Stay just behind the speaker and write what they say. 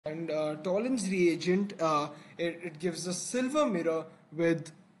And Tollens reagent, it gives a silver mirror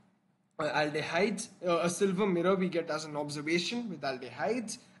with aldehydes. A silver mirror we get as an observation with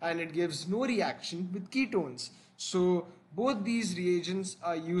aldehydes, and it gives no reaction with ketones. So both these reagents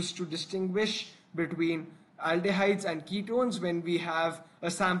are used to distinguish between aldehydes and ketones when we have a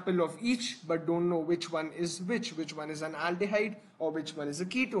sample of each but don't know which one is which one is an aldehyde or which one is a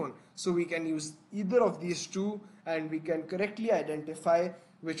ketone. So we can use either of these two and we can correctly identify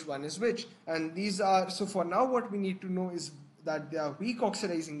which one is which. And these are, so for now what we need to know is that they are weak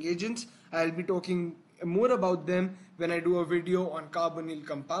oxidizing agents. I'll be talking more about them when I do a video on carbonyl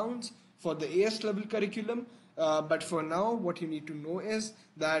compounds for the AS level curriculum. But for now, what you need to know is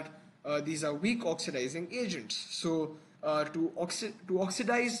that these are weak oxidizing agents. So to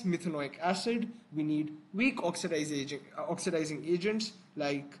oxidize methanoic acid, we need weak oxidizing agents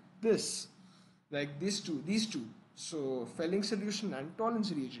like this, like these two. So Fehling solution and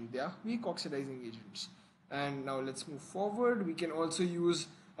Tollens reagent, they are weak oxidizing agents. And now let's move forward. We can also use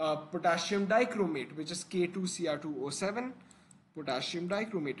potassium dichromate, which is K2Cr2O7. Potassium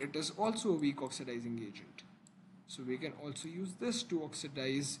dichromate, it is also a weak oxidizing agent. So we can also use this to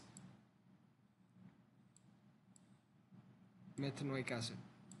oxidize methanoic acid.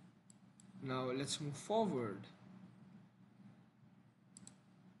 Now let's move forward.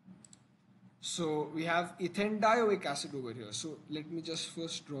 So we have ethane dioic acid over here. So let me just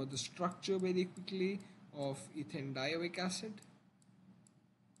first draw the structure very quickly of ethane dioic acid.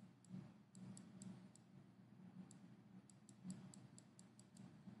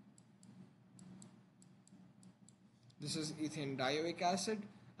 This is ethane dioic acid,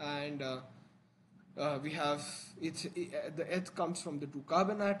 and we have the eth comes from the two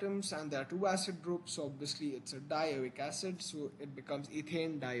carbon atoms, and there are two acid groups, so obviously it's a dioic acid, so it becomes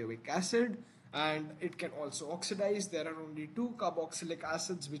ethane dioic acid. And it can also oxidize. There are only two carboxylic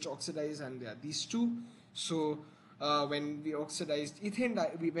acids which oxidize, and they are these two. So when we oxidize ethane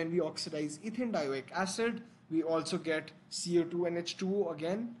dioic acid, we also get CO2 and H2O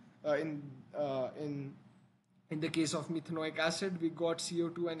again. In the case of methanoic acid, we got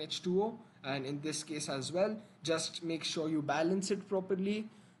CO2 and H2O, and in this case as well. Just make sure you balance it properly.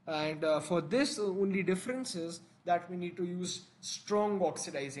 And for this, the only difference is that we need to use strong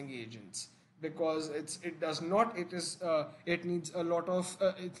oxidizing agents, because it needs a lot of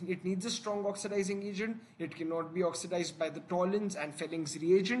it needs a strong oxidizing agent. It cannot be oxidized by the Tollens and Fehling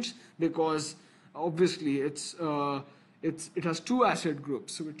reagents, because obviously it has two acid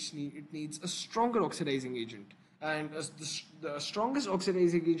groups, so it needs a stronger oxidizing agent. And as the strongest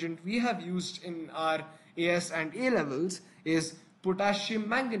oxidizing agent we have used in our AS and A levels is potassium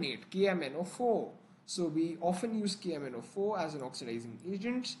manganate, KMnO4. So we often use KMnO4 as an oxidizing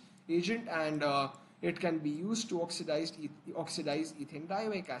agent, and it can be used to oxidize ethane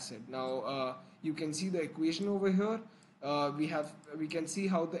dioic acid. Now you can see the equation over here. We can see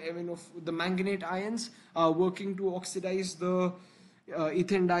how the manganate ions are working to oxidize the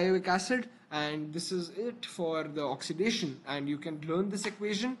ethane dioic acid, and this is it for the oxidation. And you can learn this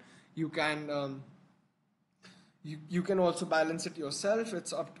equation. You can also balance it yourself.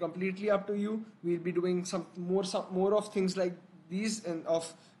 It's completely up to you. We'll be doing some more of things like these, and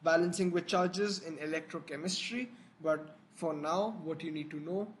of balancing with charges in electrochemistry. But for now, what you need to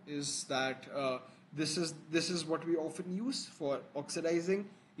know is that this is what we often use for oxidizing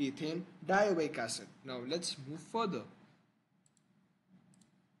ethane dioic acid. Now let's move further.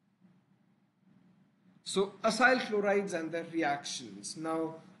 So acyl chlorides and their reactions.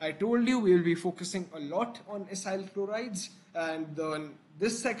 Now I told you we will be focusing a lot on acyl chlorides, and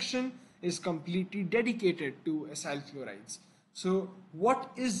this section is completely dedicated to acyl chlorides. So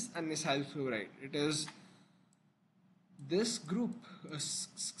what is an acyl chloride? It is this group, a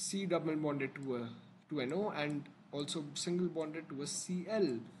C double bonded to an O, and also single bonded to a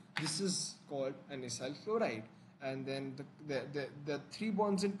Cl. This is called an acyl chloride. And then the three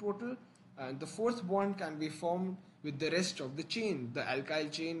bonds in total, and the fourth bond can be formed with the rest of the chain, the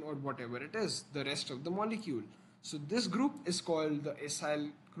alkyl chain or whatever it is, the rest of the molecule. So this group is called the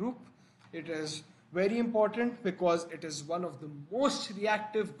acyl group. It is very important because it is one of the most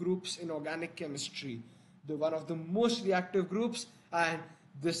reactive groups in organic chemistry. One of the most reactive groups, and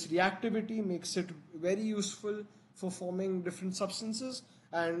this reactivity makes it very useful for forming different substances.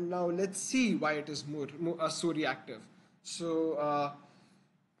 And now let's see why it is so reactive. So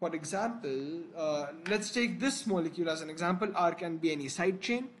for example, let's take this molecule as an example. R can be any side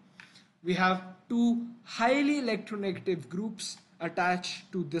chain. We have two highly electronegative groups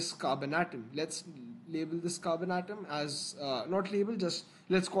attached to this carbon atom. Let's label this carbon atom as, not label, just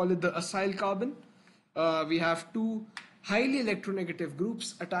let's call it the acyl carbon. We have two highly electronegative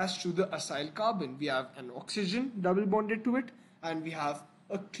groups attached to the acyl carbon. We have an oxygen double bonded to it, and we have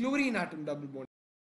a chlorine atom double bonded.